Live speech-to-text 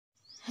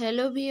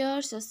Hello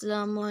viewers,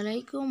 আসসালামু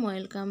আলাইকুম।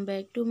 Welcome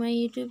back to my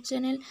YouTube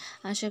channel.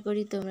 আশা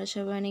করি তোমরা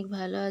সবাই অনেক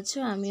ভালো আছো,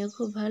 আমিও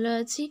খুব ভালো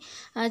আছি।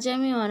 আজ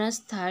আমি অনার্স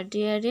থার্ড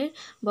ইয়ারের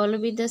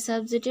বলবিদ্যা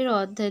সাবজেক্টের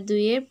অধ্যায়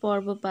 2-এর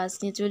পর্ব 5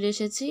 নিয়ে চলে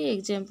এসেছি।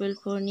 এক্সাম্পল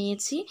 4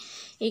 নিয়েছি।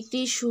 একটি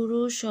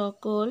সরু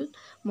সকল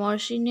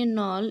মসৃণের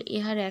নল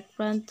ইহার এক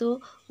প্রান্ত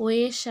ও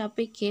এর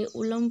সাপেক্ষে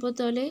উল্লম্ব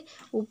তলে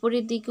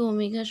উপরের দিকে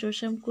ওমেগা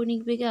শোষাম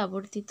কণিক বেগে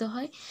আবর্তিত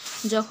হয়।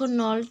 যখন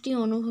নলটি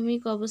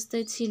অনুভূমিক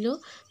অবস্থায় ছিল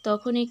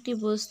তখন একটি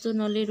বস্তু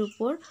নলের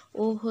উপর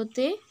ও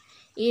হতে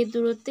এ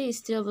দূরত্বে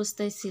স্থির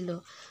অবস্থায় ছিল।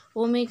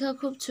 ওমেগা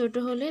খুব ছোট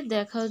হলে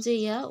দেখাও যে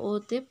ইয়া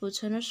ওতে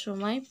পৌঁছানোর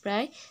সময়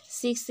প্রায়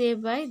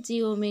 6a/g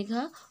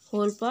ওমেগা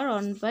হোল পাওয়ার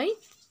 1/3।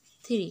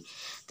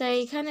 তাই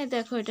এখানে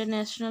দেখো এটা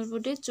ন্যাশনাল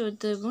বোর্ডে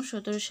 14 এবং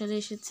 17 সালে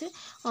এসেছে।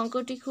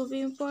 অঙ্কটি খুবই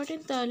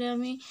ইম্পর্টেন্ট। তাহলে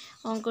আমি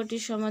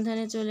অঙ্কটির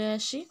সমাধানে চলে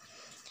আসি।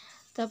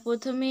 তা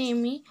প্রথমে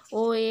আমি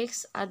ও এক্স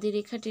আদি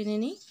রেখা টেনে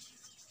নিই।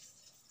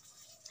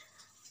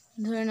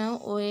 ধরে নাও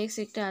ও এক্স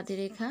একটা আদি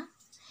রেখা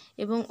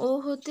এবং ও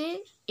হতে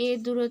এ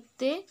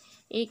দূরত্বে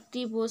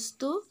একটি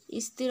বস্তু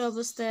স্থির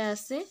অবস্থায়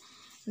আছে।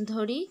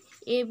 ধরি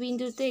এ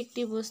বিন্দুতে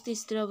একটি বস্তু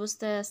স্থির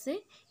অবস্থায় আছে,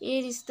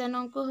 এর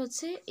স্থানাঙ্ক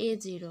হচ্ছে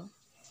a0।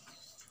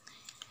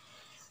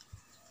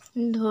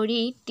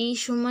 ধরি টি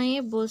সময়ে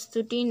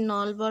বস্তুটি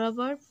নল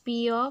বরাবর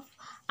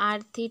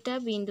P(r(θ)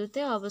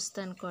 বিন্দুতে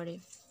অবস্থান করে।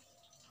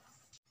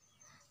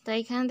 তাই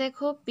এখানে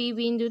দেখো পি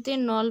বিন্দুতে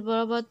নল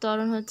বরাবর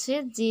ত্বরণ হচ্ছে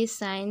g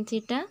sin θ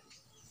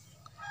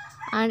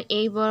আর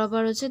এই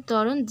বরাবর হচ্ছে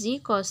ত্বরণ g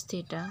cos θ।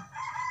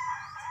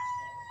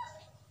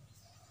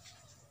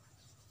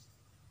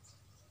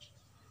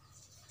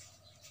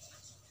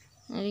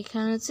 আর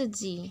এখানে হচ্ছে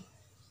g,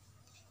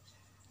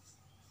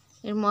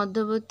 এর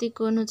মধ্যবর্তী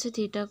কোণ হচ্ছে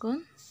থিটা কোণ।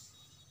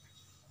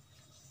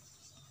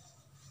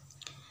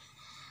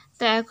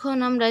 তো এখন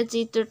আমরা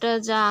চিত্রটা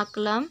যা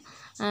আঁকলাম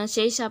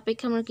সেই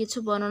সাপেক্ষে আমরা কিছু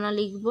বর্ণনা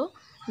লিখব।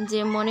 যে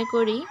মনে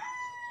করি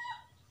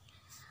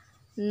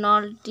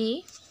নলটি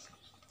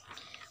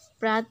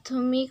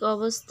প্রাথমিক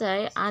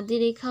অবস্থায় আদি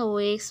রেখা ও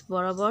এক্স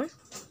বরাবর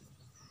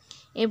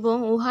এবং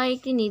উহা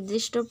একটি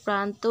নির্দিষ্ট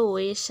প্রান্ত ও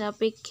এর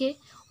সাপেক্ষে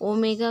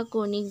ওমেগা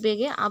কণিক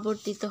বেগে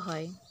আবর্তিত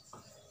হয়।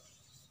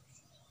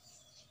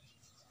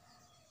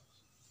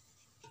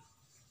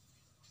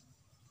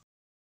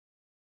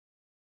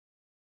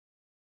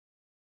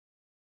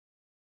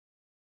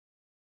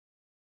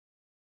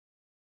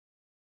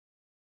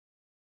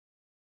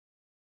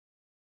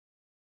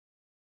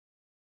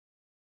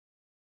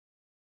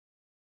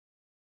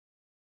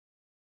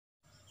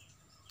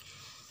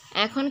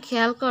 এখন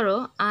খেয়াল করো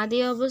আদি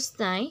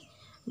অবস্থায়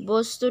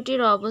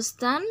বস্তুটির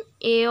অবস্থান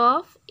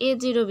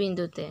a(a0)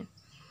 বিন্দুতে,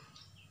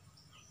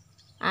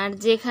 আর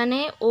যেখানে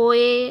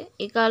OA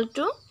 =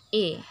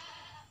 a।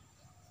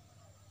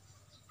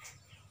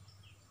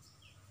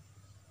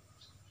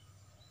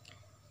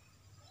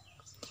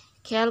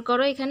 খেয়াল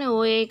করো এখানে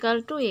OA =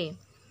 a।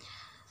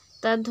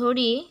 তা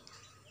ধরি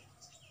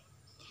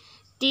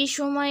টি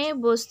সময়ে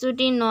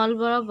বস্তুটি নল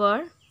বরাবর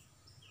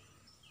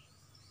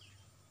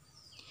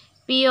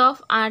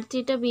P(r(θ)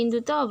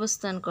 বিন্দুতে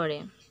অবস্থান করে।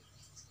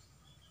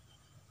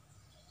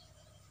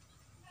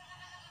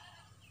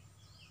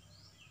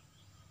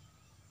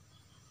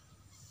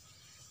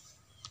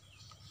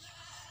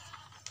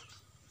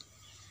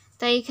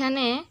 তাই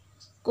এখানে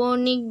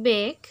কৌণিক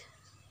বেগ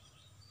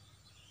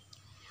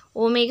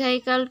ওমেগা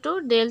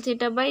 =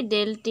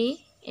 del(θ/del t),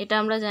 এটা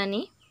আমরা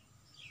জানি।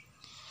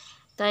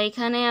 তাই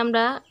এখানে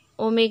আমরা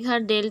ওমেগা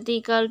del(t)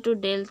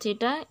 = del(θ)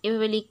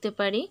 এভাবে লিখতে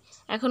পারি।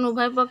 এখন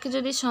উভয় পক্ষে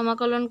যদি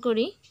সমাকলন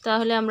করি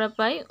তাহলে আমরা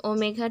পাই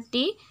ওমেগা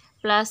টি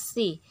প্লাস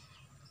সি।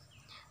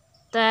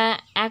 তা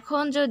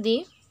এখন যদি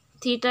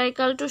θ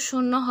 =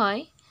 0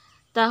 হয়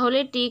তাহলে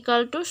t =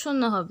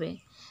 0 হবে।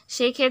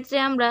 সেই ক্ষেত্রে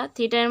আমরা θ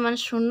এর মান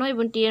 0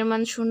 এবং t এর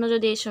মান 0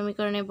 যদি এই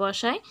সমীকরণে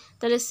বসাই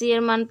তাহলে c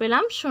এর মান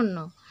পেলাম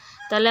 0।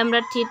 তাহলে আমরা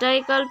θ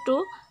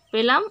 =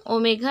 পেলাম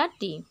ওমেগা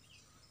টি।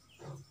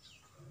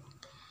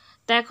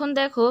 তা এখন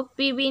দেখো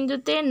পি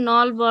বিন্দুতে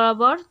নল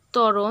বরাবর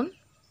ত্বরণ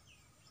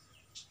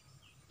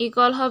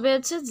ইকুয়াল হবে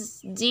হচ্ছে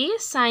g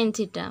sin θ।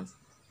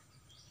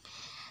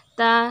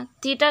 তা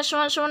θ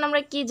 =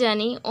 আমরা কি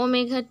জানি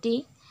ওমেগা টি।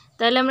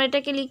 তাহলে আমরা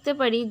এটাকে লিখতে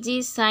পারি g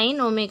sin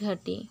ওমেগা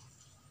টি।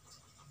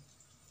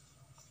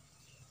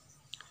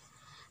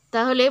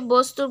 তাহলে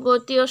বস্তুর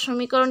গতি ও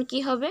সমীকরণ কি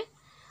হবে?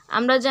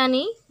 আমরা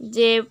জানি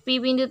যে পি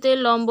বিন্দুতে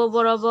লম্ব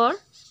বরাবর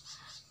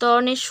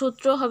ত্বরণের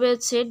সূত্র হবে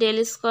হচ্ছে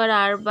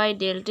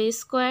del²r/del(t)²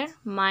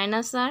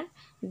 - r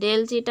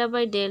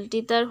del(θ/del t²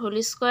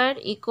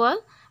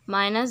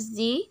 = g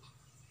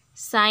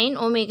sin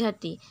omega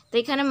t. তো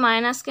এখানে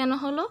মাইনাস কেন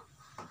হলো?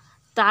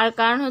 তার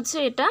কারণ হচ্ছে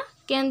এটা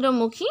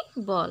কেন্দ্রমুখী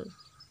বল,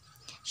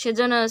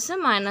 সেজন্য হচ্ছে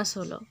মাইনাস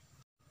হলো।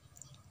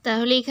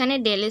 তাহলে এখানে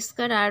del²r/del(t)²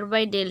 - r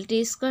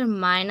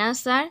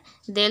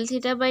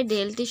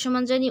del(θ/del t)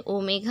 সমান জানি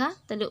ওমেগা।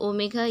 তাহলে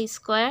omega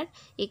square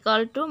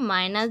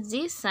 = -g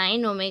sin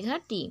omega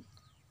t.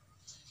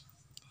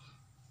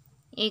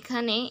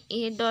 এখানে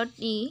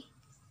a.e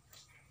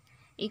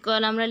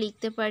ইকুয়াল আমরা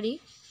লিখতে পারি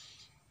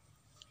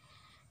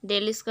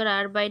del²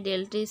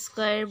 r/del(t)²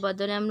 এর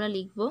বদলে আমরা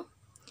লিখব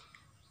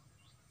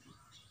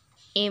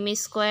এম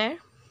স্কোয়ার,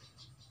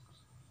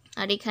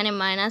 আর এখানে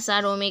মাইনাস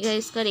আর ওমেগা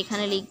স্কোয়ার,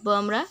 এখানে লিখবো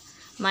আমরা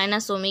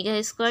মাইনাস ওমেগা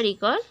স্কোয়ার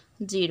ইকুয়াল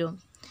 0।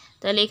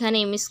 তাহলে এখানে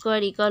M square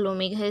equal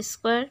omega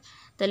square,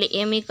 তাহলে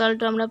এম ইকুয়াল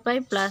টু আমরা পাই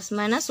প্লাস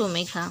মাইনাস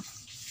ওমেগা।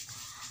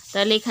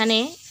 তাহলে এখানে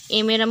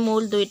এম এর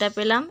মূল দুইটা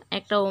পেলাম,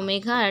 একটা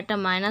ওমেগা আর একটা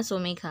মাইনাস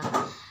ওমেগা।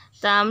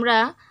 তা আমরা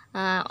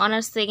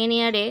অনার্স সেকেন্ড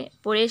ইয়ারে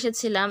পড়ে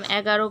এসেছিলাম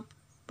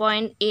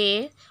 11.a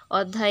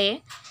অধ্যায়ে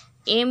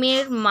এম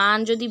এর মান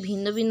যদি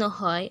ভিন্ন ভিন্ন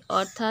হয়,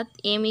 অর্থাৎ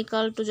এম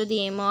ইকুয়াল টু যদি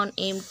m1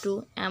 m2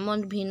 এমন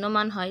ভিন্ন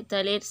মান হয়,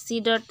 তাহলে এর সি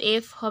ডট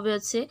এফ হবে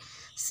হচ্ছে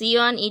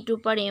c1 e2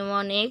 পাওয়ার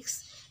m1x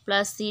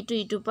প্লাস c2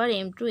 e2 পাওয়ার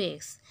m2x।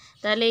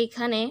 তাহলে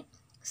এখানে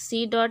C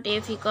dot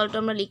F equal to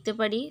আমরা লিখতে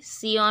পারি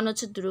c1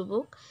 হচ্ছে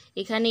ধ্রুবক,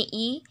 এখানে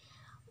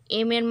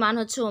এম এর মান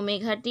হচ্ছে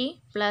omega t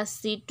plus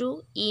c2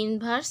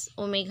 inverse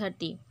omega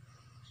t.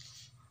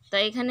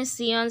 তাই এখানে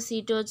c1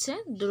 c2 হচ্ছে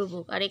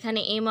ধ্রুবক, আর এখানে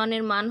m1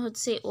 এর মান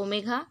হচ্ছে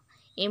ওমেগা,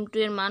 m2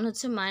 এর মান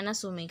হচ্ছে মাইনাস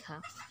ওমেগা।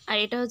 আর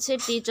এটা হচ্ছে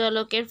টি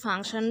চলকের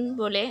ফাংশন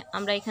বলে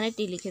আমরা এখানে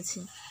টি লিখেছি।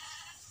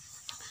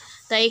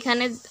 তাই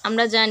এখানে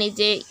আমরা জানি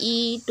যে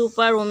e2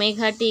 power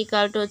omega T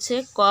equal to হচ্ছে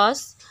cos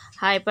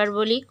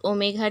hyperbolic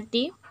omega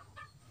t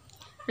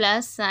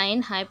plus sign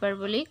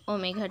hyperbolic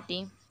omega t.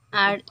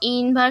 R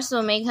inverse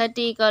omega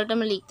T equal to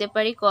আমরা লিখতে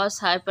পারি cos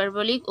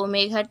hyperbolic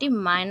omega t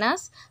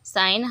minus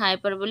sine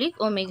hyperbolic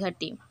omega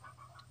t.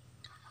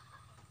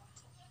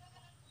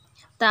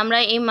 তা আমরা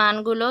এই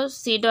মানগুলো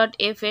সি ডট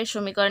এফ এর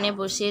সমীকরণে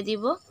বসিয়ে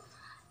দিব।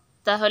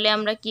 তাহলে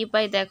আমরা কি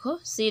পাই দেখো,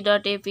 সি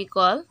ডট এফ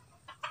ইকুয়াল,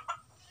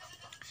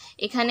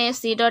 এখানে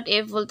সি ডট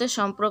এফ বলতে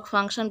সম্পর্ক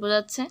ফাংশন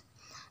বোঝাচ্ছে।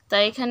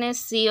 তাই এখানে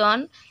c1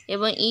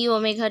 এবং ই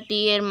ওমেগা টি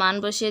এর মান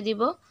বসিয়ে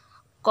দিব,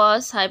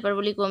 cos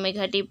hyperbolic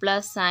omega t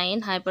plus sign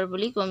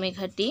hyperbolic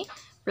omega t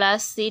plus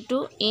c2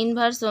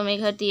 inverse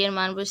omega t এর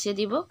মান বসিয়ে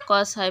দিব,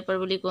 cos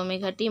hyperbolic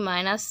omega t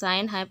minus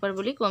sine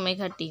hyperbolic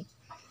omega t.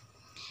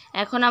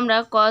 এখন আমরা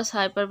cos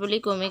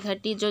হাইপারবোলিক ওমেগা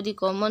টি যদি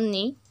কমন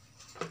নিই,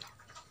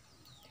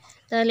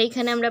 তাহলে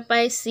এখানে আমরা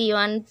পাই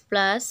c1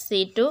 প্লাস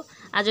c2,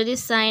 আর যদি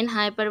sign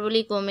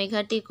hyperbolic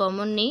omega t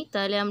common নিই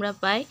তাহলে আমরা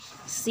পাই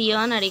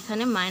c1 আর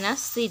এখানে মাইনাস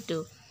c2।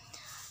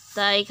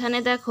 তা এখানে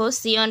দেখো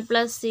c1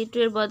 প্লাস c2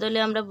 এর বদলে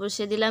আমরা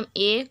বসিয়ে দিলাম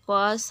a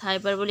cos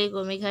hyperbolic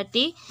omega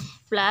t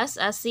plus,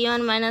 R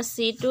c1 minus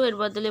c2 এর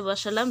বদলে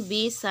বসালাম b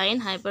sign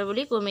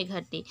hyperbolic omega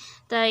t.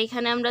 তাই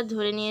এখানে আমরা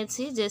ধরে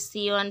নিয়েছি যে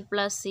c1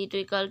 plus c2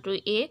 equal to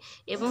a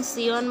এবং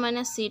c1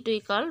 minus c2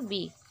 equal b।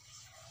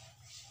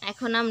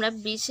 এখন আমরা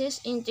বিশেষ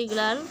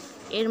ইন্টিগ্রাল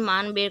এর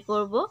মান বের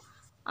করব,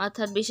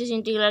 অর্থাৎ বিশেষ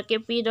ইন্টিগ্রালকে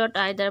পি ডট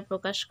আই দ্বারা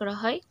প্রকাশ করা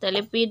হয়।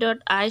 তাহলে পি ডট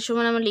আই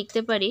সমান আমরা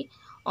লিখতে পারি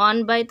 1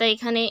 তাই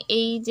এখানে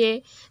এই যে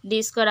D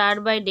square R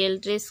by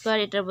delta square,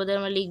 এটার বদলে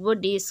আমরা লিখব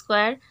ডি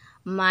স্কোয়ার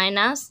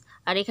মাইনাস,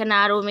 আর এখানে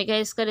আর ওমেগা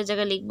স্কোয়ারের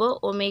জায়গায় লিখব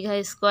ওমেগা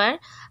স্কোয়ার,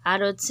 আর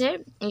হচ্ছে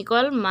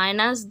ইকুয়াল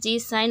মাইনাস জি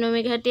সাইন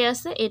ওমেগা টি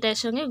আছে, এটার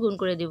সঙ্গে গুণ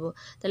করে দিব,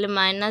 তাহলে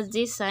মাইনাস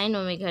জি সাইন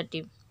ওমেগা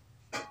টি।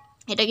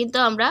 এটা কিন্তু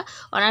আমরা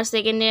অনার্স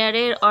সেকেন্ড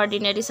ইয়ারের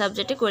অর্ডিনারি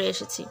সাবজেক্টে করে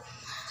এসেছি।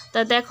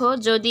 তা দেখো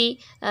যদি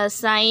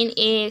সাইন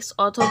এক্স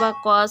অথবা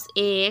কস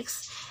এক্স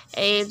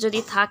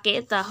যদি থাকে,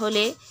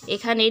 তাহলে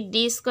এখানে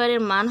ডি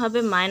স্কোয়ারের মান হবে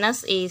মাইনাস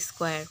এ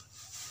স্কোয়ার।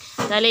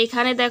 তাহলে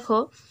এখানে দেখো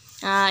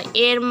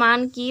এর মান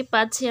কি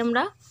পাচ্ছি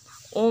আমরা,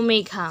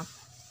 ওমেগা।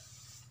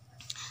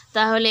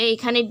 তাহলে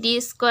এখানে ডি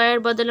স্কোয়ার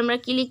বদলে আমরা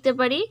কি লিখতে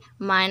পারি,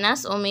 মাইনাস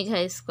ওমেগা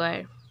স্কোয়ার।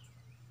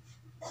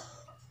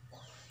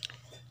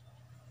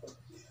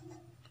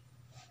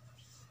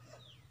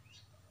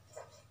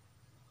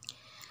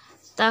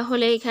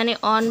 তাহলে এখানে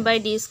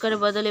 1/d স্কোয়ারের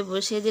বদলে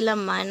বসিয়ে দিলাম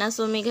minus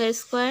omega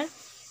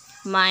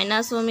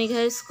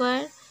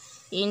square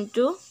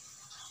into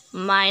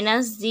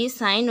minus জি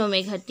সাইন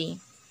ওমেগা টি।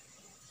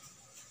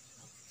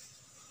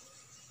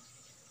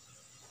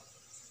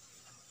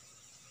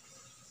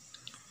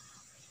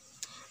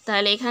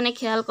 তাহলে এখানে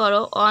খেয়াল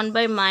করো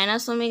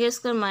 1/-মাইনাস ওমেগা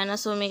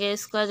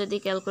স্কোয়ার যদি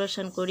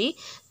ক্যালকুলেশন করি,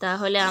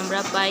 তাহলে আমরা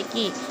পাই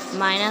কি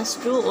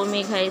 -2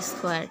 ওমেগা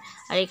স্কোয়ার,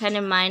 আর এখানে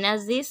মাইনাস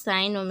জি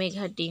সাইন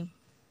ওমেগা টি।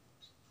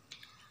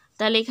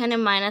 তাহলে এখানে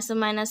মাইনাসে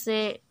মাইনাসে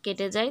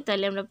কেটে যায়,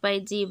 তাহলে আমরা পাই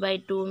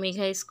g/2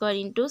 omega square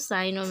into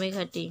sine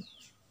omega t.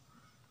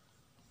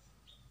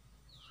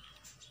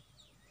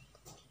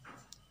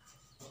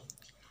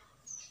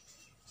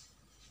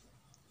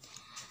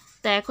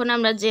 তা এখন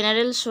আমরা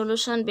জেনারেল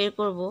সলিউশন বের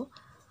করব।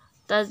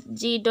 তা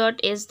জি ডট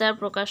এস দ্বারা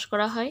প্রকাশ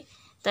করা হয়।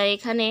 তাই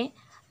এখানে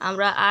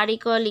আমরা আর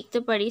ইকুয়াল লিখতে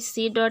পারি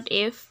C dot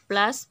F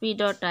plus P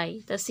dot I.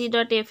 তা সি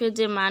ডট এফ এর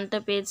যে মানটা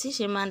পেয়েছি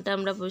সে মানটা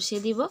আমরা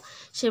বসিয়ে দিব।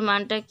 সে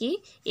মানটা কি,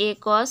 এ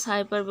কস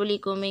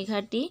hyperbolic omega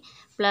t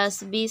plus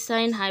B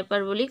sign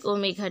hyperbolic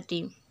omega t.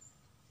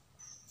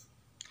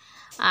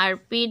 R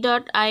P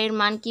dot I এর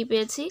মান কি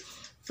পেয়েছি,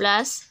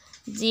 plus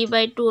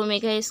g/2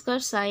 omega square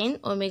sine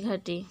omega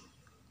t.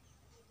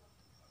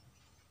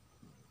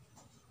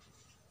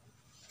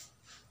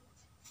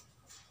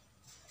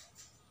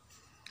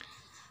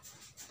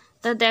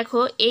 তা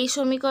দেখো এই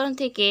সমীকরণ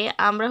থেকে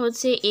আমরা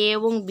হচ্ছে এ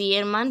এবং বি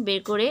এর মান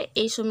বের করে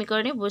এই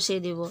সমীকরণে বসিয়ে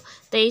দিব।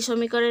 তাই এই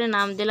সমীকরণের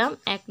নাম দিলাম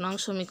 1 নং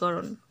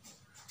সমীকরণ।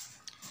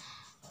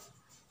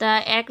 তা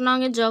 1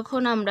 নংয়ে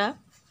যখন আমরা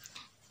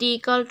t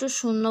 =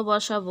 0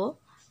 বসাবো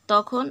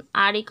তখন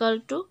r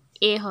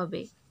 = a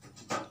হবে।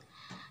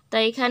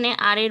 তাই এখানে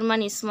r এর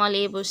মান স্মল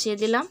a বসিয়ে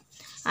দিলাম।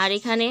 আর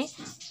এখানে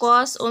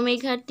cos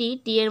ওমেগা t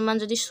এর মান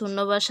যদি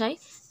 0 বসাই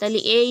তাহলে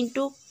a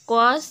 *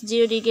 cos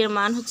 0 ডিগ্রির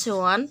মান হচ্ছে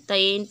 1,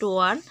 তাই a *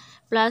 1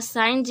 প্লাস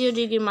sin 0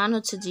 ডিগ্রির মান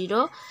হচ্ছে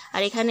 0।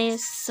 আর এখানে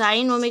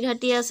sin ওমেগা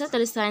t আছে,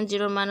 তাহলে sin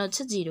 0 এর মান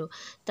হচ্ছে 0।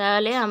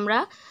 তাহলে আমরা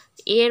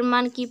a এর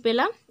মান কি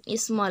পেলাম?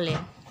 Small a।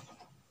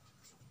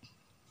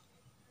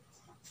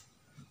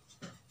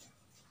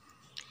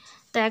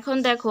 তা এখন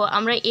দেখো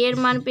আমরা a এর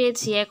মান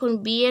পেয়েছি। এখন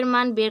b এর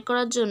মান বের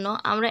করার জন্য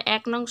আমরা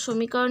 1 নং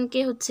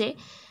সমীকরণকে হচ্ছে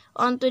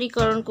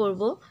অন্তরীকরণ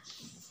করব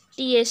t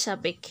এর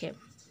সাপেক্ষে।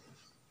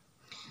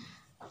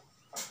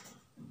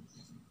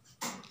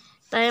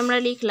 তাই আমরা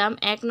লিখলাম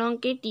 1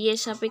 নংকে t এর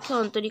সাপেক্ষে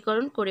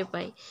অন্তরীকরণ করে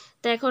পাই।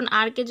 তো এখন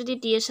r কে যদি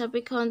t এর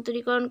সাপেক্ষে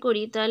অন্তরীকরণ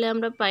করি তাহলে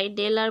আমরা পাই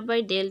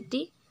 ∂r/∂t।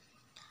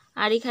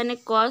 আর এখানে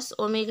cos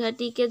ওমেগা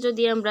t কে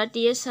যদি আমরা t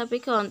এর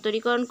সাপেক্ষে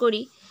অন্তরীকরণ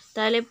করি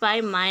তাহলে পাই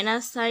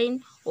 -sin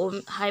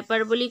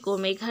হাইপারবোলিক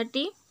ওমেগা t।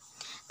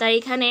 তাই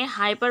এখানে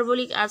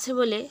হাইপারবোলিক আছে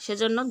বলে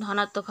সেজন্য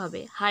ধনাত্মক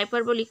হবে,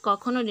 হাইপারবোলিক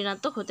কখনো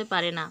ঋণাত্মক হতে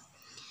পারে না।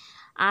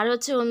 আর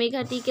হচ্ছে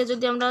ওমেগা t কে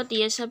যদি আমরা t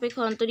এর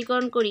সাপেক্ষে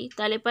অন্তরীকরণ করি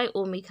তাহলে পাই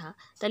ওমেগা,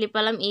 তাহলে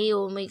পেলাম a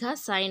omega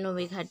sin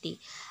omega t।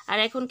 আর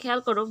এখন খেয়াল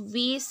করো b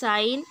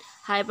sin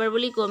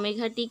hyperbolic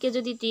omega t কে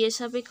যদি t এর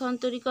সাপেক্ষে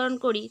অন্তরীকরণ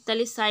করি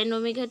তাহলে sin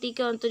ওমেগা t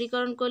কে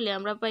অন্তরীকরণ করলে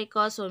আমরা পাই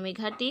cos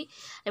ওমেগা t,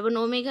 এবং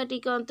ওমেগা t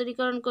কে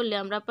অন্তরীকরণ করলে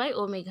আমরা পাই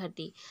ওমেগা t।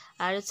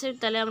 আর হচ্ছে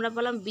তাহলে আমরা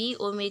পেলাম b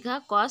omega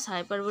cos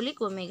hyperbolic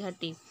omega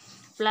t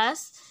plus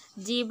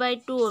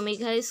g/2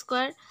 omega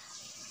square.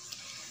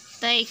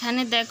 তাই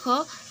এখানে দেখো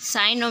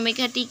sin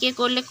ওমেগা t কে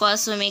করলে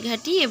cos ওমেগা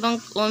t এবং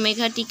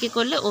ওমেগা t কে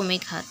করলে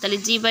ওমেগা, তাহলে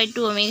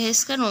g/2 omega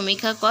square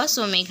omega cos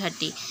omega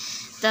t।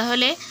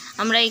 তাহলে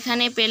আমরা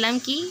এখানে পেলাম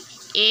কি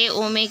a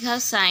omega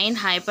sin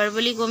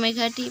hyperbolic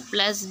omega t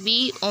plus b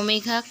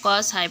omega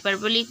cos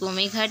hyperbolic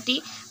omega t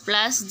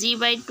plus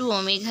g/2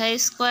 omega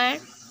square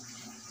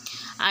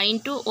R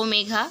into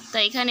omega.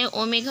 তাই এখানে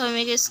ওমেগা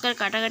ওমেগা স্কয়ার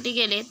কাটাকাটি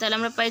গেলে তাহলে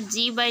আমরা পাই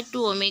g/2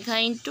 omega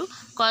into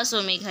cos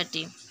omega t।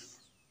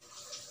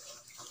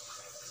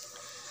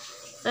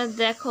 তা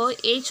দেখো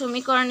এই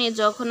সমীকরণে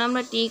যখন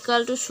আমরা t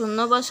 =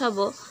 0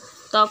 বসাবো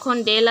তখন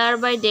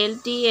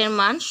 ∂r/∂t এর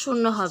মান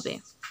 0 হবে।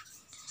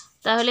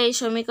 তাহলে এই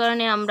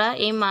সমীকরণে আমরা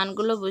এই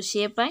মানগুলো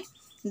বসিয়ে পাই।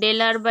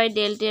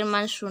 ∂r/∂t এর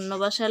মান 0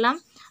 বসালাম,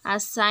 আর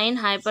sin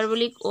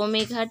হাইপারবোলিক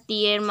ওমেগা t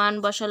এর মান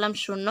বসালাম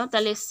 0,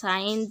 তাহলে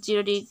sin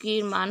 0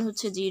 ডিগ্রির মান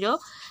হচ্ছে 0।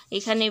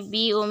 এখানে b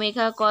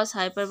omega cos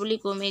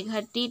hyperbolic omega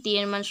t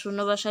এর মান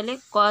 0 বসালে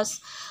cos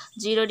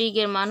 0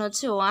 ডিগ্রির মান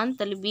হচ্ছে 1,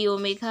 তাহলে b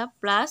ওমেগা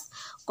প্লাস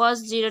cos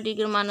 0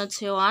 ডিগ্রির মান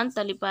হচ্ছে 1,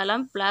 তাহলে পেলাম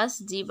প্লাস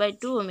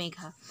g/2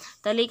 ওমেগা।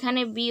 তাহলে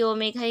এখানে b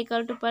ওমেগা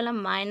 = পেলাম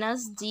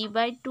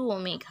 -g/2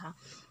 ওমেগা।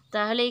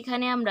 তাহলে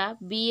এখানে আমরা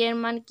b এর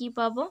মান কি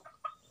পাবো?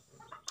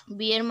 b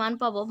এর মান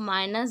পাবো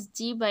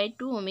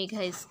 -g/2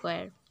 ওমেগা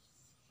স্কয়ার।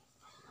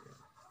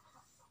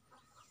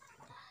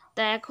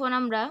 তা এখন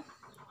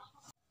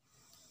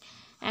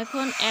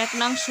 1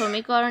 নং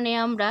সমীকরণে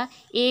আমরা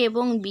a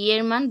এবং b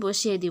এর মান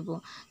বসিয়ে দিব।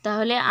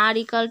 তাহলে r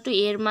 =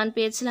 a এর মান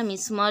পেয়েছিলাম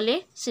স্মল a,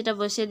 সেটা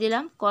বসিয়ে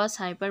দিলাম cos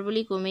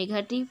hyperbolic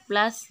omega t,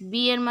 plus b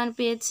এর মান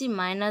পেয়েছি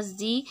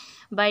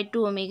 -g/2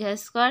 ওমেগা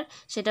স্কয়ার,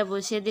 সেটা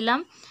বসিয়ে দিলাম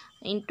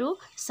into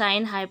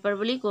sin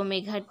hyperbolic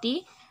omega t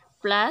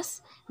plus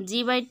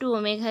g/2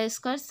 omega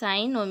square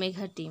sin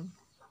omega t।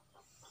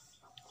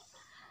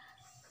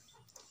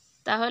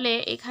 তাহলে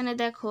এখানে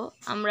দেখো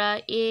আমরা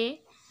a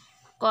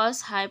cos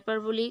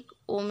hyperbolic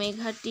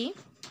omega t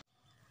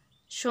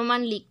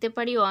সমান লিখতে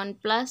পারি 1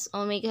 plus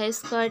omega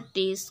square t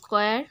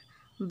square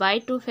by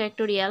 2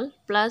 factorial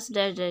plus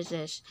dash dash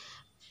dash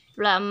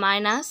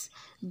minus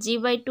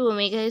g/2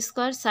 omega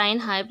square sin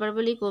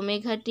hyperbolic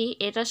omega t,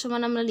 এটা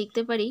সমান আমরা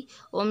লিখতে পারি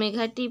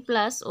omega t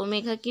plus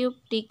omega cube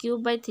t cube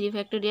by 3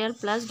 factorial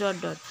plus dot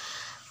dot,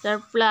 তার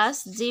plus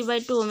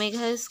g/2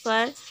 omega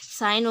square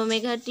sin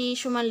omega t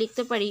সমান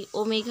লিখতে পারি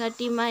omega t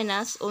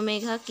minus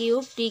omega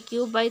cube t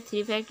cube by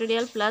 3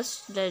 factorial plus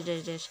dash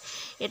dash dash.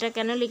 এটা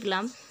কেন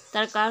লিখলাম?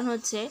 তার কারণ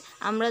হচ্ছে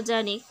আমরা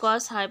জানি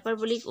cos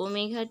hyperbolic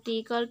omega t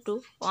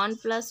 = 1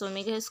 plus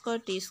omega square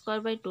t square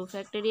by 2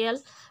 factorial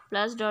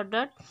plus dot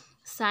dot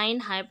sin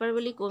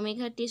hyperbolic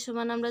omega t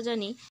সমান আমরা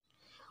জানি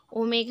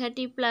omega t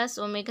plus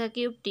omega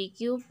cube t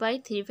cube by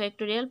 3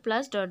 factorial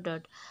plus dot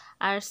dot.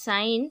 R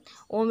sin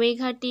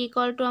omega t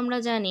 = আমরা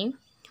জানি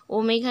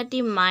omega t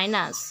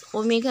minus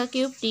omega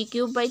cube t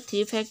cube by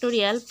 3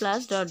 factorial plus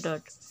dot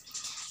dot.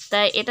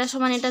 তাই এটা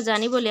সমান এটা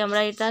জানি বলে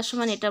আমরা এটা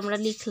সমান এটা আমরা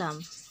লিখলাম।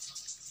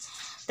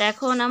 তো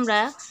এখন আমরা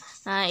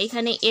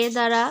এখানে a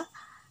দ্বারা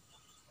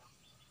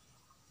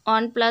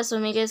 1 plus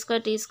omega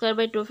square t square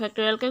by 2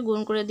 ফ্যাক্টোরিয়ালকে গুণ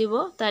করে দিব,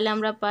 তাহলে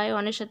আমরা পাই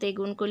 1 এর সাথে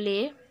গুণ করলে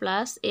a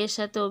প্লাস এর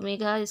সাথে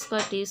omega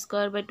square t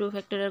square by 2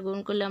 factorial গুণ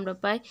করলে আমরা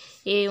পাই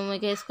a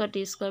omega square t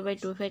square by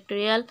 2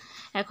 factorial.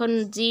 এখন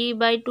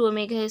g/2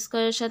 ওমেগা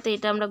স্কয়ারের সাথে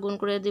এটা আমরা গুণ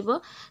করে দিব,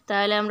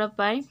 তাহলে আমরা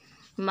পাই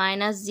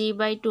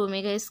 -g/2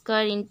 omega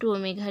square into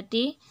omega t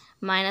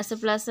মাইনাসে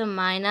প্লাসে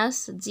minus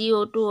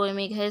GO2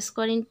 omega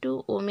square into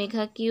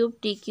omega cube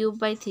T cube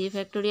by 3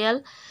 factorial,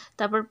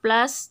 তারপর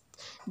প্লাস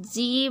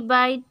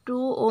G/2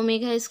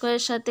 ওমেগা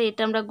স্কোয়ারের সাথে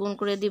এটা আমরা গুণ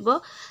করে দিব,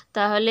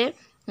 তাহলে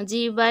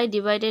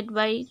divided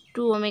by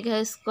 2 omega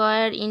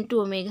square into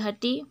omega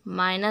t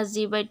minus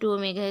G/2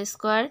 omega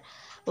square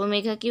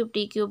omega cube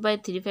T cube by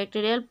 3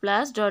 factorial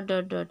plus dot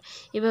dot dot,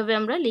 এভাবে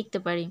আমরা লিখতে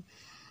পারি।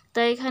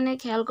 তাই এখানে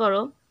খেয়াল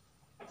করো,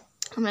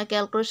 আমরা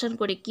ক্যালকুলেশন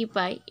করে কি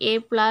পাই, a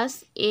plus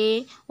a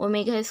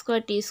omega square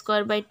T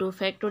square by 2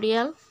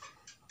 factorial,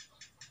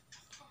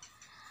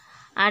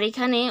 আর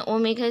এখানে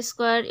ওমেগা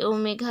স্কোয়ার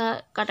ওমেগা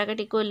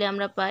কাটাকাটি করলে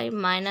আমরা পাই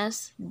minus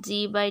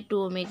G/2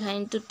 omega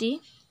into T,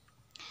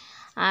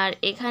 আর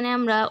এখানে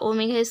আমরা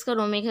ওমেগা স্কোয়ার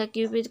ওমেগা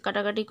কিউবে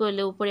কাটাকাটি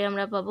করলে উপরে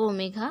আমরা পাবো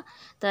ওমেগা,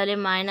 তাহলে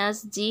minus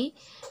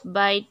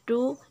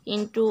G/2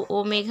 into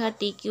omega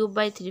t cube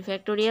by 3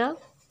 factorial,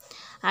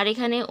 আর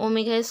এখানে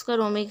ওমেগা স্কোয়ার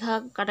ওমেগা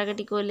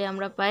কাটাকাটি করলে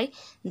আমরা পাই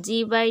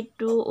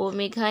G/2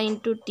 ওমেগা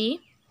ইন্টু টি,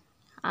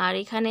 আর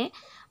এখানে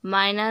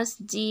minus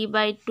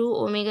G/2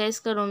 omega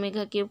square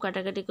omega cube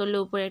কাটাকাটি করলে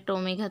উপরে একটা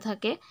ওমেগা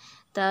থাকে,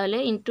 তাহলে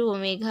into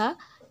omega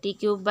t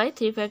cube by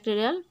 3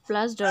 factorial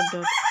plus dot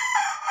dot.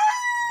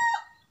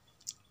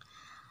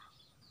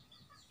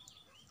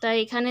 তাই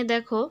এখানে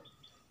দেখো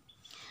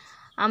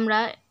আমরা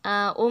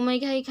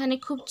ওমেগা এখানে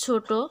খুব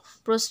ছোট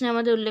প্রশ্নে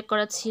আমাদের উল্লেখ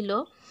করা ছিল,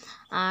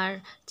 আর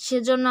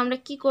সেজন্য আমরা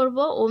কি করব,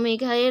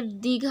 ওমেগা এর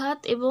দ্বিঘাত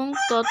এবং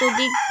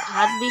ততোধিক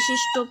ঘাত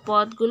বিশিষ্ট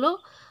পদগুলো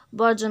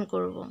বর্জন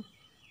করব।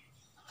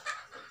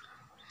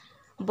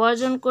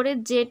 বর্জন করে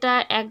যেটা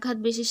এক ঘাত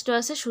বিশিষ্ট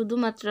আছে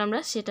শুধুমাত্র আমরা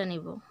সেটা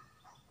নেব,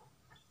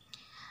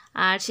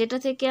 আর সেটা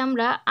থেকে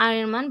আমরা আর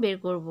এর মান বের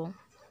করব।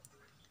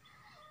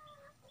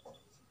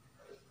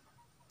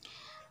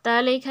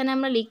 তাহলে এখানে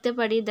আমরা লিখতে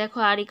পারি, দেখো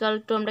আর ইকুয়াল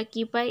টু আমরা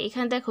কি পাই,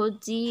 এখানে দেখো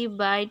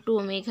G/2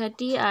 ওমেগা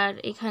টি আর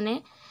এখানে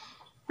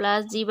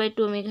plus G/2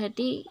 omega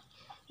t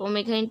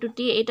omega into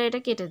T, এটা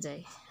কেটে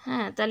যায়।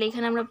 হ্যাঁ, তাহলে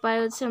এখানে আমরা পাই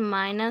হচ্ছে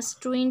minus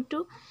 2 into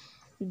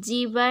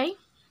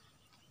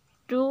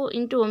G/2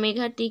 into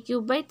omega t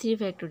cube by 3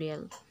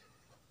 factorial,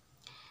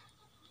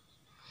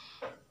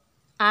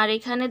 আর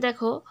এখানে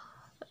দেখো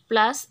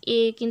প্লাস এ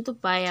কিন্তু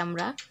পাই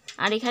আমরা,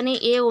 আর এখানে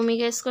এ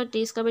omega square T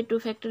square by 2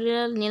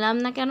 factorial নিলাম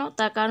না কেন,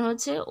 তার কারণ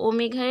হচ্ছে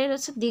ওমেগা এর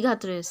হচ্ছে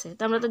দ্বিঘাত রয়েছে,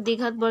 তো আমরা তো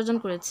দ্বিঘাত বর্জন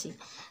করেছি,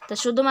 তা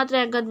শুধুমাত্র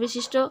এক ঘাত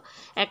বিশিষ্ট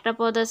একটা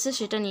পদ আছে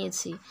সেটা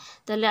নিয়েছি।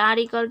 তাহলে আর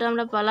ইকুয়ালটা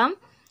আমরা পেলাম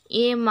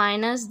a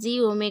minus G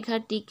omega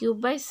t cube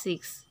by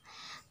 6।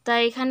 তাই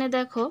এখানে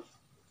দেখো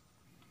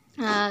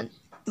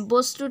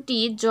বস্তুটি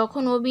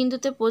যখন ও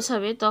বিন্দুতে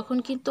পৌঁছাবে তখন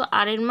কিন্তু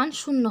আর এর মান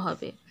 0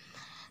 হবে,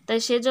 তাই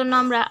সেজন্য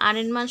আমরা আর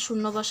এর মান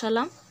 0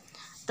 বসালাম।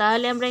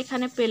 তাহলে আমরা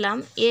এখানে পেলাম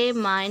a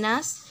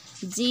minus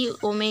G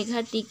omega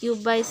t cube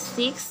by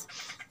 6।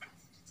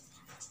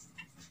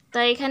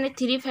 তাই এখানে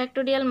 3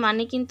 ফ্যাক্টোরিয়াল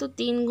মানে কিন্তু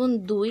 3 গুণ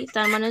 2,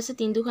 তার মানে হচ্ছে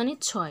 3 দুগুণে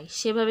 6,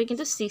 সেভাবে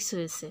কিন্তু 6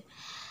 হয়েছে।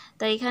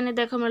 তাই এখানে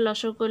দেখো আমরা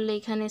লসাগু করলে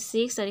এখানে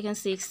 6 আর এখানে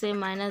 6 এ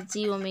মাইনাস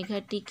জি ওমেগা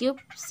টি কিউব,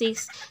 6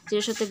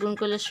 0 সাথে গুণ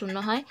করলে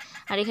 0 হয়,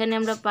 আর এখানে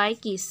আমরা পাই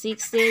কি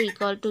 6a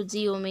equal to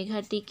G omega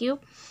t cube.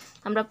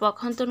 আমরা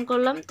পক্ষান্তরণ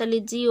করলাম, তাহলে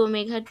জি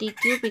omega t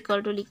cube equal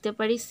to লিখতে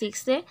পারি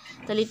 6a,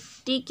 তাহলে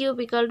টি কিউব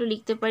ইকুয়াল টু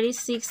লিখতে পারি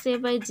 6a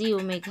বাই জি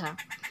ওমেগা।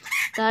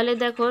 তাহলে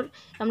দেখো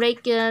আমরা এই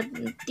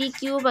টি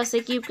কিউব আছে,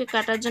 কিউবকে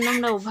কাটার জন্য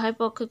আমরা উভয়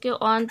পক্ষকে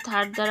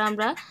 1/3 দ্বারা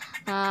আমরা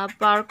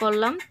পার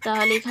করলাম,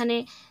 তাহলে এখানে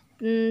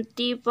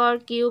টি পাওয়ার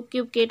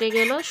কিউব কেটে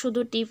গেল,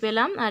 শুধু টি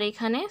পেলাম, আর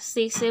এখানে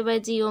 6a by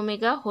G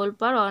omega whole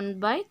পাওয়ার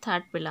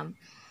 1/3 পেলাম।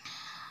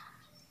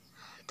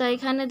 তাই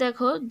এখানে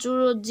দেখো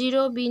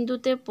 0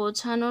 বিন্দুতে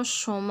পৌঁছানোর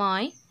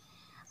সময়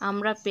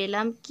আমরা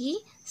পেলাম কি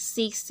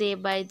 6a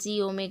by G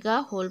omega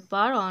whole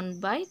পাওয়ার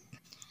 1/3।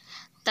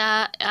 তা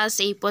আজ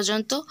এই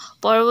পর্যন্ত।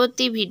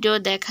 পরবর্তী ভিডিও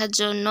দেখার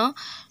জন্য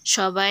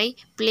সবাই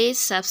প্লিজ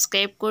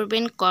সাবস্ক্রাইব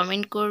করবেন,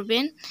 কমেন্ট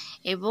করবেন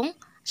এবং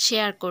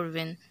শেয়ার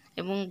করবেন,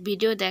 এবং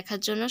ভিডিও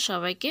দেখার জন্য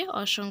সবাইকে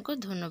অসংখ্য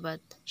ধন্যবাদ।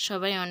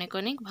 সবাই অনেক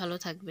অনেক ভালো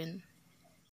থাকবেন।